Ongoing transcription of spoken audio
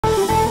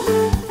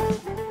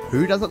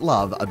Who doesn't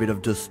love a bit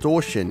of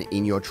distortion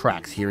in your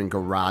tracks here in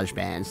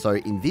GarageBand? So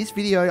in this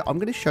video, I'm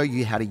going to show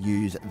you how to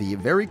use the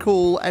very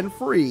cool and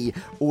free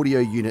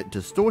audio unit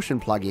distortion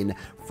plugin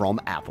from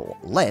Apple.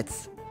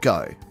 Let's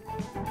go.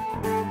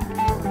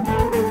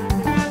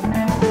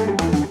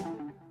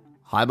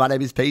 Hi, my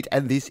name is Pete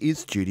and this is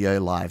Studio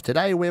Live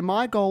today, where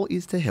my goal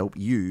is to help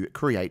you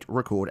create,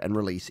 record and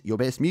release your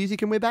best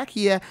music. And we're back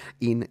here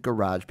in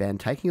GarageBand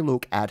taking a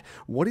look at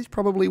what is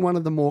probably one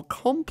of the more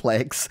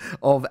complex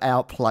of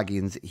our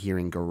plugins here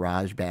in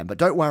GarageBand. But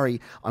don't worry,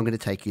 I'm going to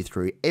take you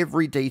through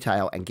every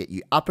detail and get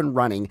you up and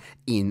running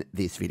in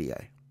this video.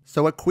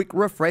 So a quick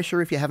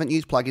refresher, if you haven't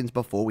used plugins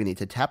before, we need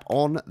to tap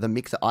on the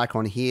mixer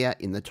icon here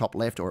in the top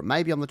left, or it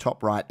may be on the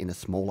top right in a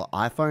smaller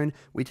iPhone.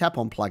 We tap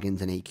on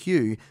plugins and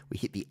EQ, we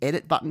hit the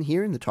edit button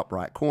here in the top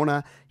right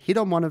corner, hit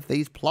on one of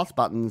these plus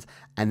buttons,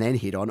 and then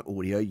hit on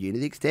audio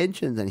unit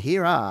extensions. And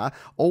here are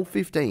all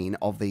 15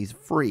 of these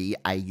free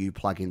AU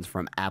plugins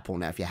from Apple.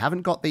 Now, if you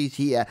haven't got these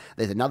here,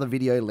 there's another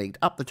video linked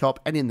up the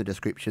top and in the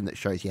description that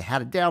shows you how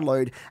to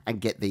download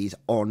and get these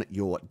on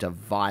your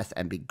device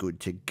and be good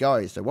to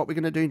go. So what we're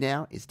going to do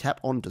now is tap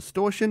on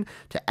distortion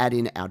to add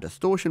in our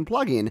distortion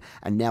plugin,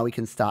 and now we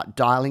can start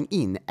dialing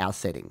in our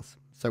settings.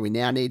 So we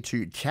now need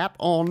to tap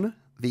on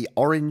the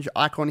orange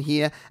icon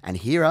here, and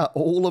here are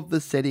all of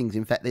the settings.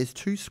 In fact, there's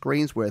 2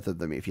 screens worth of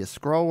them. If you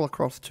scroll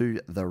across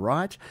to the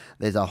right,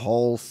 there's a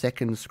whole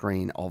second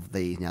screen of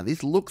these. Now,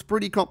 this looks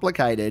pretty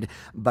complicated,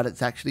 but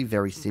it's actually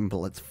very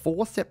simple. It's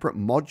 4 separate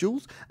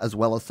modules, as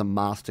well as some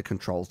master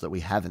controls that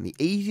we have. And the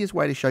easiest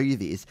way to show you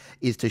this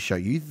is to show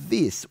you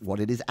this. What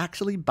it is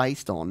actually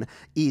based on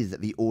is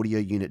the audio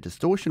unit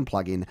distortion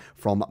plugin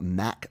from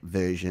Mac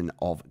version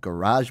of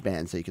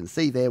GarageBand. So you can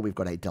see there, we've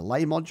got a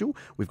delay module,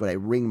 we've got a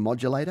ring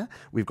modulator,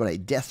 we've got a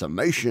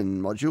decimation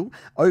module,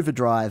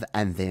 overdrive,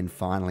 and then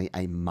finally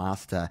a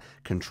master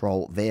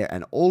control there.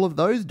 And all of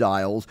those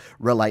dials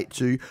relate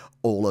to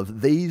all of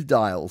these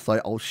dials.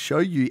 So I'll show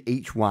you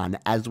each one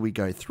as we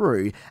go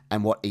through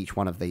and what each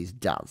one of these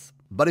does.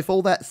 But if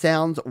all that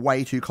sounds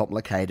way too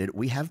complicated,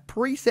 we have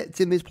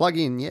presets in this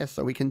plugin. Yes,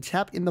 so we can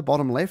tap in the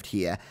bottom left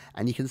here,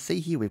 and you can see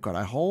here we've got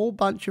a whole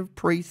bunch of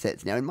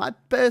presets. Now, in my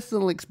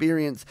personal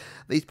experience,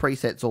 these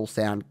presets all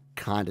sound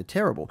kind of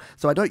terrible.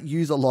 So I don't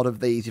use a lot of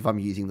these if I'm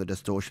using the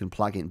distortion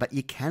plugin, but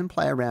you can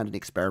play around and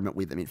experiment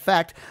with them. In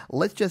fact,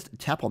 let's just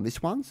tap on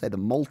this one, say the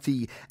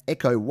multi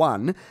echo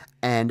 1,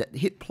 and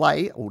hit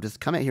play, or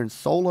just come out here and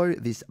solo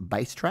this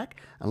bass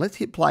track. And let's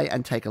hit play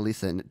and take a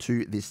listen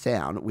to this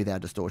sound with our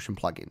distortion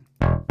plugin.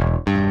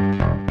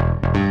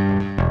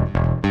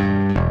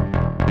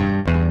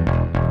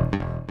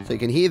 So you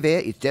can hear there,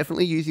 it's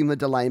definitely using the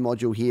delay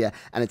module here,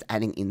 and it's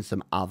adding in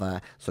some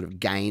other sort of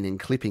gain and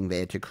clipping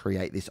there to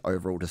create this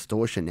overall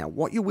distortion. Now,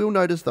 what you will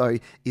notice though,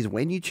 is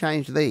when you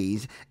change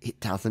these, it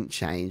doesn't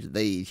change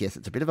these. Yes,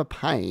 it's a bit of a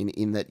pain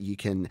in that you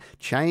can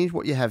change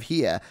what you have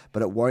here,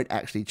 but it won't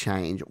actually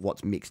change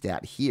what's mixed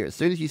out here. As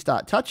soon as you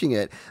start touching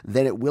it,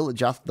 then it will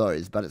adjust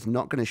those, but it's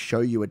not going to show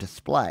you a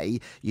display.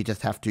 You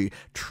just have to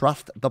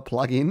trust the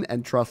plugin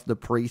and trust the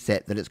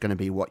preset that it's going to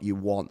be what you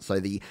want. So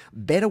the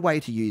better way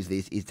to use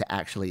this is to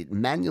actually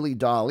manually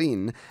dial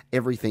in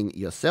everything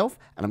yourself,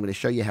 and I'm going to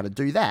show you how to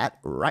do that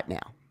right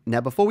now. Now,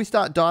 before we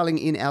start dialing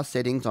in our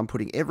settings, I'm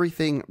putting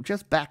everything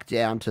just back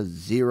down to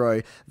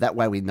 0. That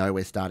way we know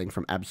we're starting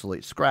from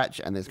absolute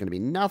scratch, and there's going to be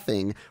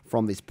nothing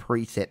from this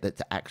preset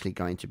that's actually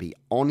going to be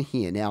on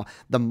here. Now,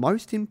 the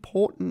most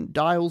important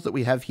dials that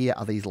we have here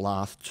are these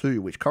last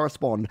 2, which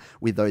correspond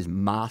with those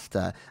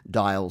master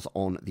dials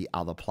on the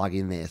other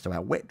plugin there. So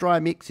our wet dry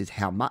mix is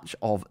how much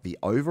of the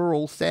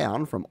overall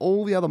sound from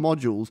all the other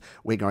modules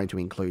we're going to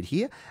include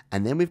here.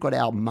 And then we've got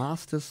our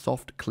master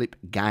soft clip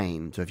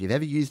gain. So if you've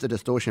ever used a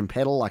distortion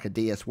pedal like a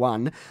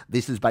DS1,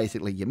 this is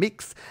basically your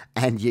mix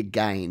and your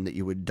gain that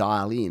you would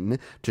dial in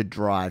to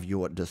drive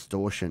your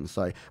distortion.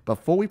 So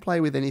before we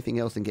play with anything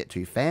else and get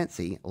too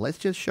fancy, let's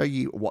just show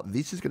you what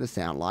this is going to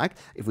sound like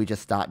if we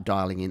just start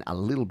dialing in a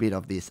little bit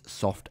of this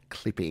soft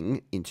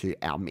clipping into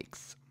our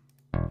mix.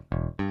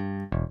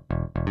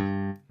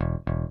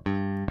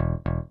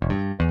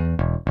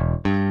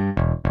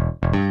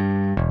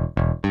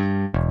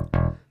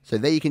 So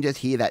there you can just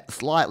hear that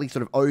slightly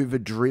sort of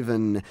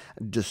overdriven,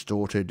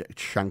 distorted,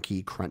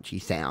 chunky,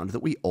 crunchy sound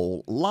that we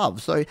all love.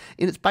 So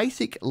in its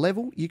basic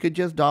level, you could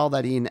just dial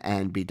that in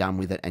and be done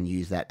with it and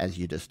use that as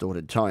your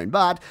distorted tone.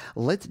 But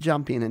let's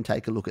jump in and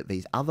take a look at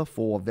these other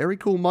 4 very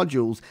cool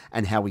modules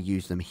and how we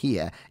use them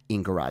here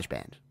in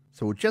GarageBand.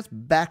 So we'll just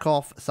back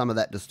off some of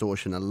that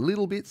distortion a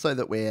little bit so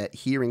that we're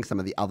hearing some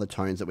of the other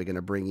tones that we're going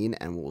to bring in,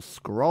 and we'll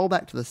scroll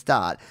back to the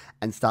start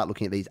and start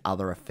looking at these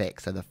other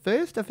effects. So the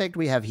first effect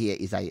we have here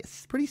is a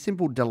pretty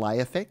simple delay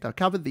effect. I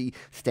covered the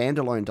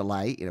standalone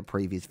delay in a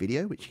previous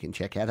video, which you can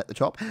check out at the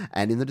top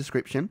and in the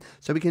description.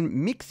 So we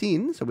can mix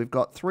in, so we've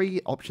got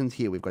 3 options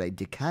here. We've got a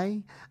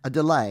decay, a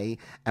delay,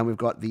 and we've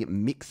got the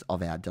mix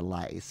of our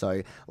delay.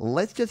 So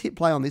let's just hit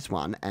play on this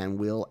one and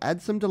we'll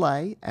add some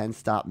delay and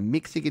start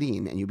mixing it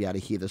in, and you'll be able to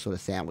hear the sort of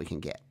sound we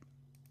can get.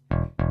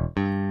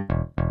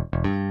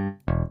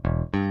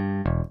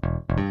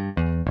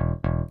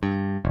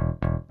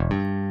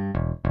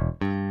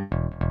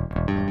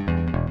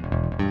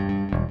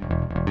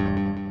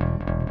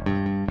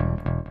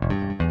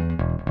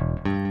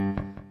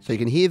 So you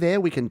can hear there,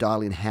 we can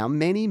dial in how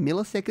many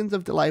milliseconds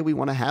of delay we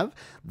want to have.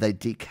 The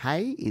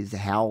decay is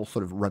how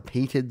sort of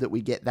repeated that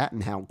we get that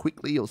and how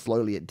quickly or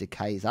slowly it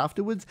decays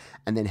afterwards,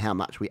 and then how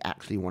much we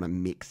actually want to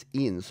mix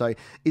in. So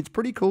it's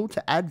pretty cool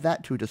to add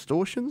that to a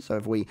distortion. So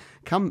if we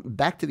come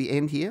back to the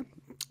end here,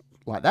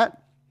 like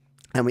that,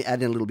 and we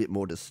add in a little bit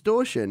more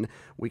distortion,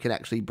 we can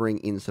actually bring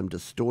in some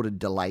distorted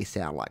delay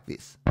sound like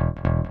this.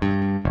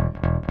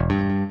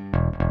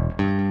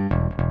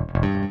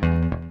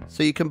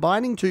 So you're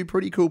combining two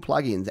pretty cool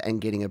plugins and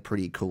getting a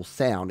pretty cool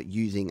sound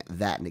using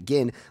that. And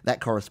again,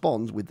 that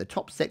corresponds with the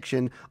top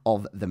section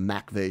of the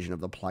Mac version of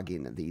the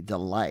plugin, the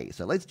delay.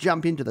 So let's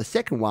jump into the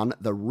second one,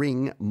 the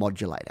Ring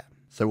Modulator.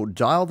 So we'll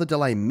dial the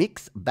delay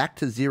mix back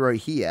to 0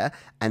 here,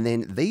 and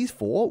then these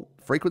four,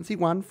 frequency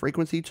 1,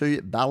 frequency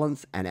 2,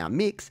 balance, and our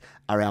mix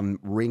are our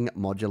Ring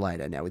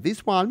Modulator. Now with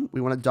this one,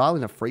 we want to dial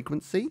in a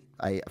frequency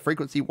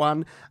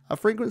 1, a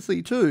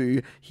frequency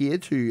 2 here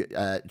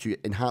to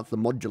enhance the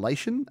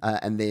modulation,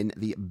 and then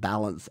the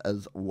balance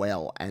as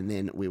well. And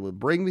then we will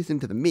bring this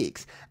into the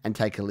mix and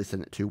take a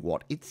listen to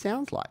what it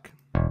sounds like.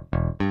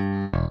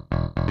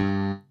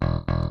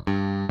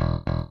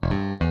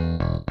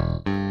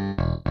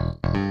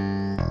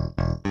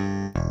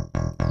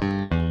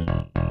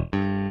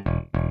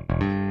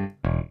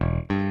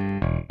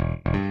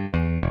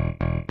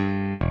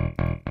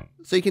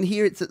 So you can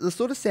hear it's the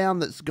sort of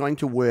sound that's going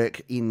to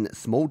work in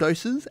small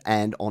doses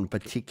and on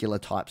particular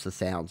types of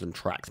sounds and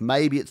tracks.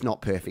 Maybe it's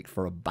not perfect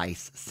for a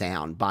bass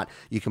sound, but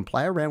you can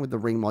play around with the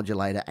Ring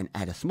Modulator and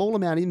add a small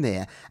amount in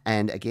there.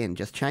 And again,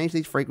 just change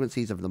these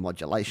frequencies of the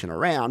modulation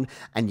around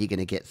and you're going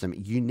to get some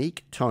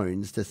unique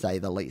tones, to say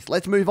the least.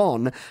 Let's move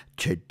on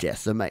to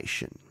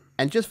Decimation.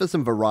 And just for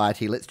some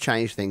variety, let's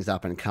change things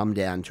up and come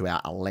down to our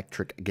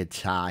electric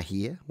guitar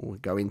here. We'll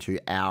go into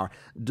our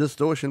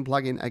distortion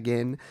plugin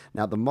again.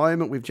 Now, at the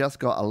moment, we've just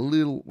got a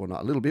little, well,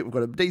 not a little bit, we've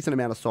got a decent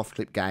amount of soft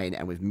clip gain,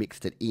 and we've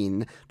mixed it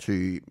in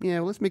to,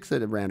 let's mix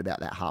it around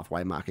about that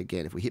halfway mark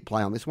again. If we hit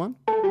play on this one.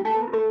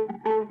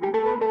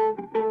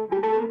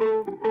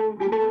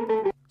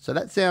 So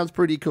that sounds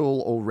pretty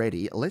cool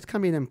already. Let's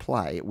come in and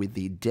play with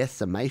the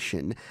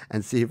decimation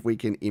and see if we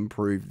can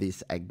improve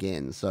this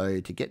again. So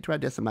to get to our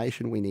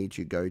decimation, we need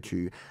to go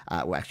to,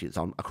 well, actually it's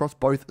on across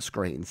both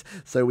screens.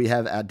 So we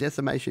have our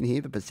decimation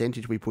here, the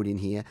percentage we put in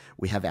here.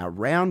 We have our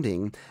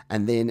rounding,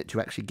 and then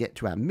to actually get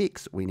to our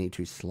mix, we need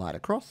to slide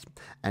across.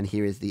 And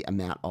here is the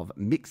amount of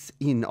mix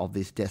in of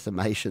this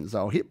decimation. So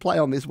I'll hit play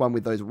on this one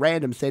with those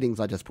random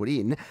settings I just put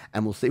in,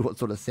 and we'll see what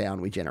sort of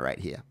sound we generate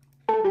here.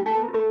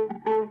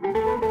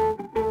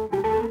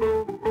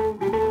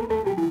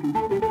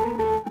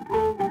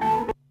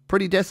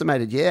 Pretty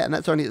decimated, yeah, and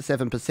that's only at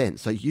 7%.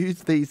 So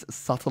use these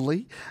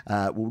subtly.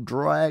 We'll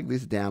drag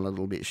this down a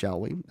little bit, shall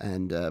we?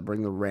 And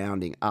bring the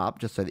rounding up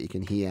just so that you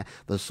can hear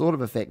the sort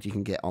of effect you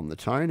can get on the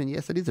tone. And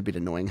yes, it is a bit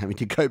annoying having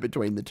to go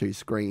between the two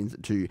screens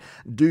to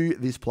do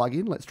this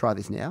plugin. Let's try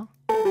this now.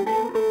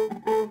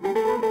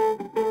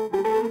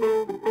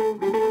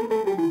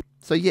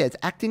 So yeah, it's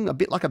acting a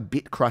bit like a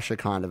bit crusher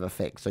kind of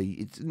effect. So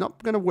it's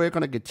not going to work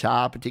on a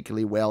guitar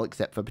particularly well,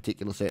 except for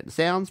particular certain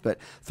sounds, but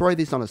throw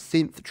this on a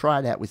synth, try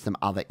it out with some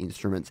other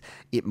instruments.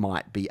 It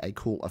might be a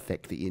cool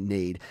effect that you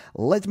need.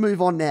 Let's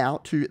move on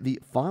now to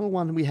the final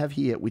one we have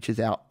here, which is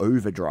our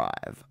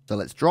Overdrive. So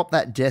let's drop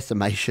that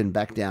decimation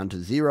back down to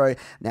 0.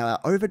 Now our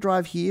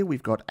Overdrive here,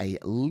 we've got a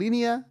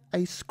linear,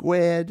 a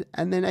squared,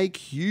 and then a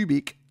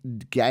cubic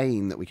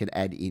gain that we can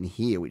add in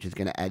here, which is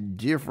going to add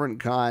different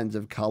kinds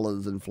of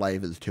colors and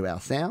flavors to our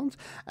sounds.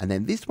 And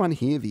then this one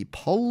here, the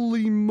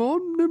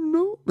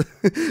polymonal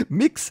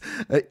mix,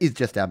 is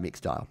just our mix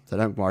dial. So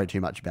don't worry too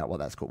much about what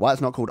that's called. Why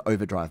it's not called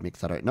Overdrive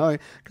Mix, I don't know,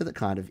 because it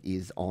kind of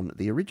is on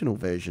the original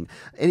version.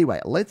 Anyway,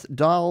 let's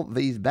dial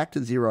these back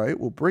to 0.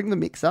 We'll bring the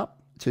mix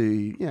up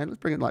to, let's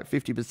bring it like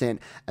 50%,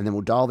 and then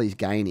we'll dial these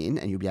gain in,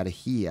 and you'll be able to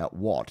hear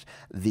what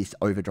this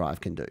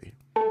Overdrive can do.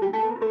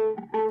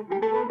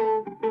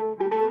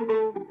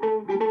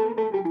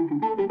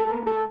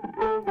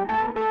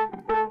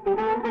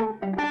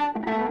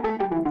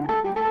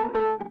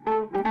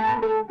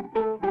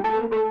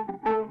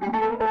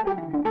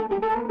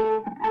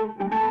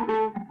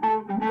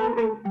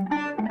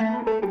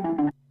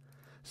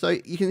 So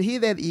you can hear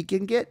there that you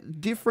can get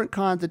different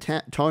kinds of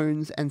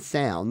tones and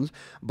sounds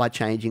by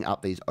changing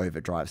up these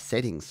overdrive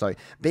settings. So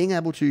being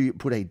able to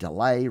put a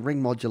delay,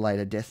 ring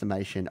modulator,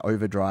 decimation,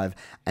 overdrive,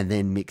 and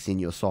then mix in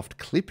your soft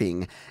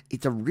clipping,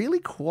 it's a really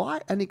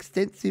quite an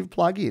extensive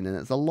plugin, and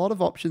there's a lot of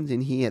options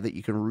in here that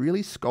you can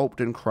really sculpt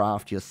and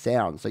craft your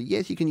sound. So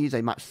yes, you can use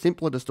a much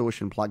simpler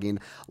distortion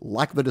plugin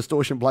like the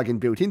distortion plugin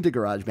built into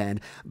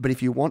GarageBand, but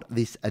if you want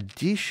this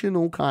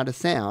additional kind of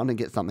sound and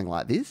get something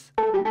like this,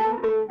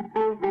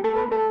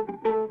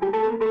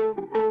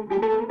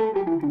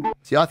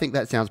 see, I think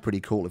that sounds pretty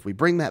cool. If we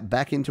bring that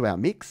back into our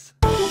mix,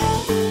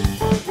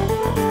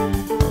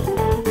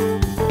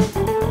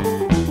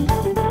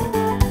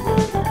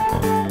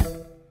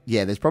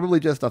 yeah, there's probably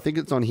just, I think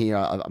it's on here,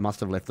 I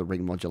must have left the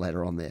ring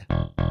modulator on there.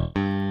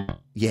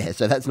 Yeah,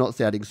 so that's not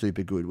sounding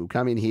super good. We'll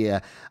come in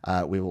here,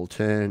 we will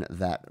turn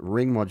that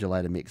ring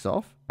modulator mix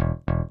off.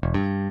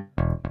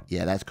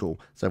 Yeah, that's cool.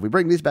 So if we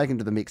bring this back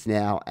into the mix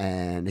now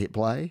and hit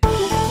play.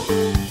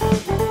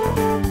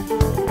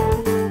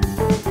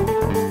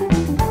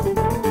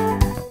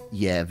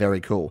 Yeah, very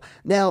cool.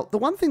 Now, the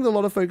one thing that a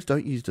lot of folks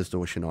don't use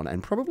distortion on,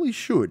 and probably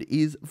should,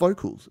 is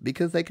vocals,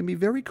 because they can be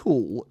very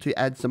cool to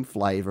add some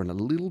flavor and a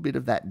little bit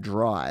of that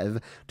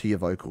drive to your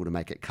vocal to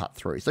make it cut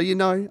through. So you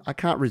know, I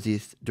can't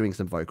resist doing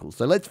some vocals.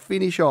 So let's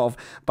finish off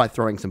by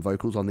throwing some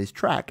vocals on this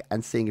track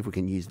and seeing if we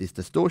can use this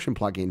distortion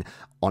plugin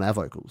on our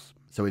vocals.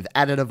 So we've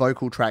added a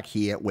vocal track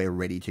here, we're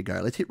ready to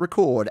go. Let's hit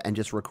record and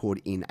just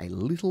record in a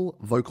little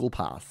vocal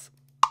pass.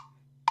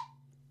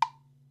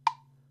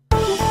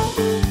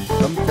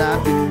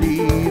 Sometimes you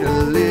need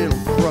a little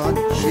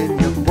crunch in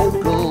your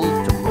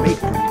vocals to make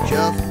them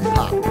just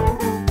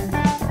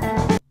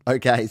pop.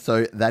 Okay,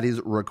 so that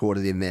is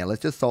recorded in there.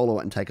 Let's just solo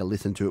it and take a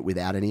listen to it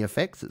without any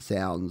effects. It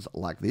sounds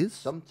like this.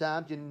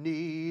 Sometimes you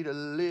need a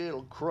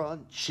little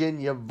crunch in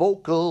your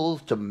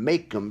vocals to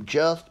make them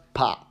just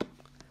pop.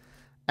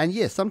 And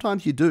yes,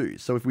 sometimes you do.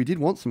 So if we did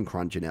want some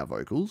crunch in our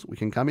vocals, we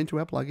can come into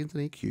our plugins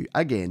and EQ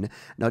again.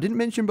 Now, I didn't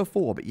mention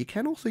before, but you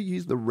can also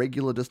use the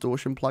regular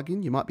distortion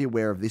plugin. You might be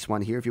aware of this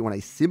one here. If you want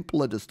a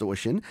simpler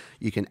distortion,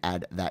 you can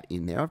add that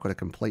in there. I've got a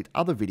complete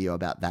other video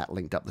about that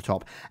linked up the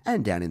top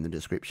and down in the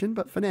description.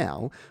 But for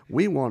now,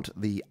 we want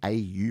the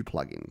AU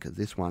plugin because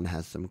this one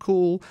has some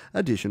cool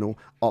additional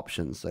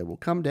options. So we'll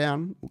come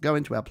down, we'll go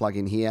into our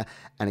plugin here,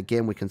 and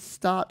again, we can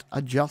start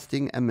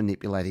adjusting and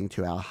manipulating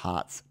to our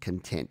heart's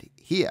content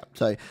here.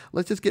 So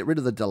let's just get rid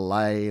of the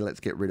delay. Let's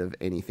get rid of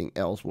anything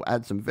else. We'll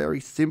add some very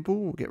simple.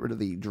 We'll get rid of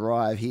the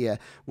drive here.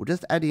 We'll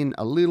just add in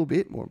a little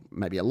bit, or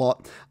maybe a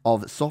lot,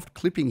 of soft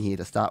clipping here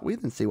to start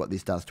with and see what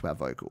this does to our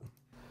vocal.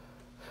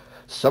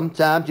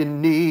 Sometimes you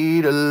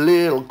need a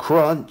little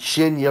crunch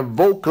in your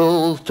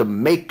vocals to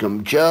make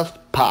them just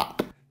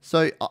pop.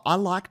 So I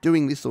like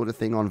doing this sort of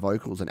thing on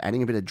vocals and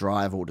adding a bit of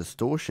drive or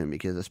distortion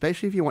because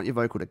especially if you want your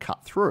vocal to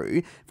cut through,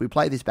 if we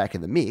play this back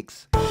in the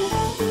mix.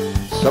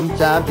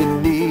 Sometimes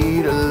you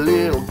need a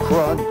little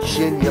crunch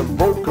in your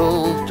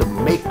vocals to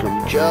make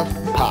them just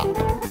pop.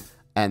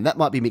 And that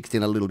might be mixed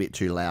in a little bit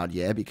too loud,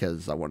 yeah,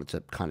 because I wanted to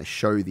kind of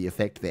show the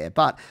effect there.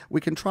 But we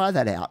can try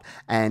that out.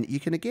 And you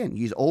can, again,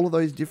 use all of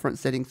those different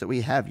settings that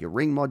we have. Your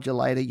ring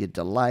modulator, your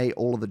delay,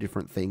 all of the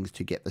different things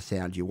to get the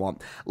sound you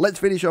want. Let's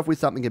finish off with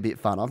something a bit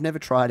fun. I've never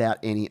tried out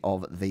any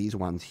of these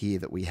ones here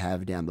that we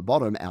have down the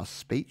bottom. Our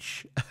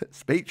speech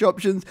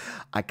options.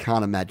 I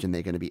can't imagine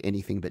they're going to be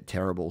anything but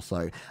terrible.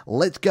 So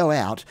let's go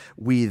out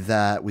with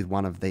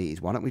one of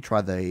these. Why don't we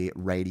try the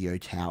radio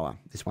tower?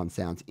 This one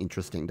sounds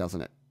interesting, doesn't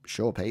it?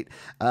 Sure, Pete.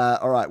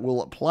 All right,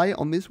 we'll play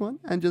on this one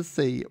and just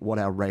see what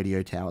our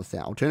radio tower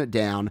sound. I'll turn it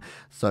down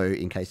so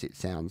in case it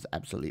sounds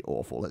absolutely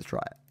awful. Let's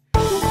try it.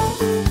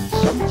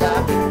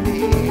 Sometimes you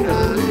need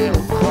a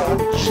little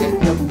crunch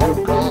in your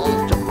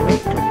vocals to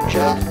make them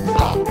just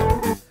pop.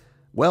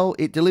 Well,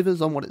 it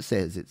delivers on what it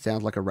says. It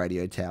sounds like a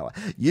radio tower.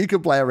 You can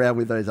play around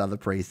with those other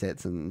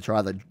presets and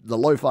try the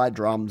lo-fi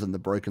drums and the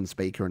broken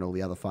speaker and all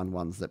the other fun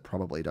ones that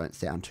probably don't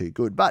sound too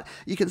good. But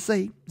you can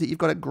see that you've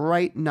got a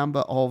great number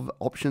of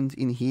options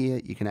in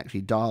here. You can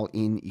actually dial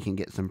in. You can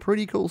get some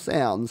pretty cool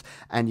sounds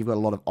and you've got a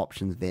lot of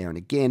options there. And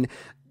again,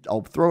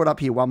 I'll throw it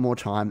up here one more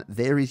time.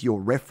 There is your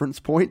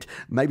reference point.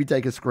 Maybe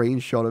take a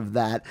screenshot of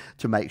that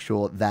to make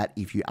sure that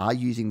if you are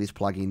using this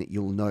plugin,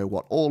 you'll know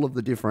what all of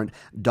the different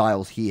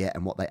dials here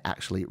and what they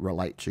actually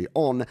relate to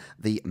on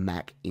the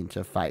Mac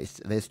interface.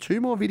 There's 2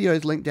 more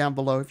videos linked down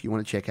below if you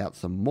want to check out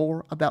some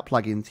more about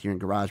plugins here in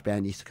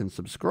GarageBand. You can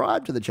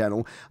subscribe to the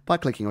channel by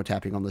clicking or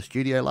tapping on the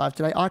Studio Live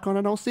Today icon,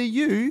 and I'll see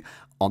you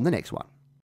on the next one.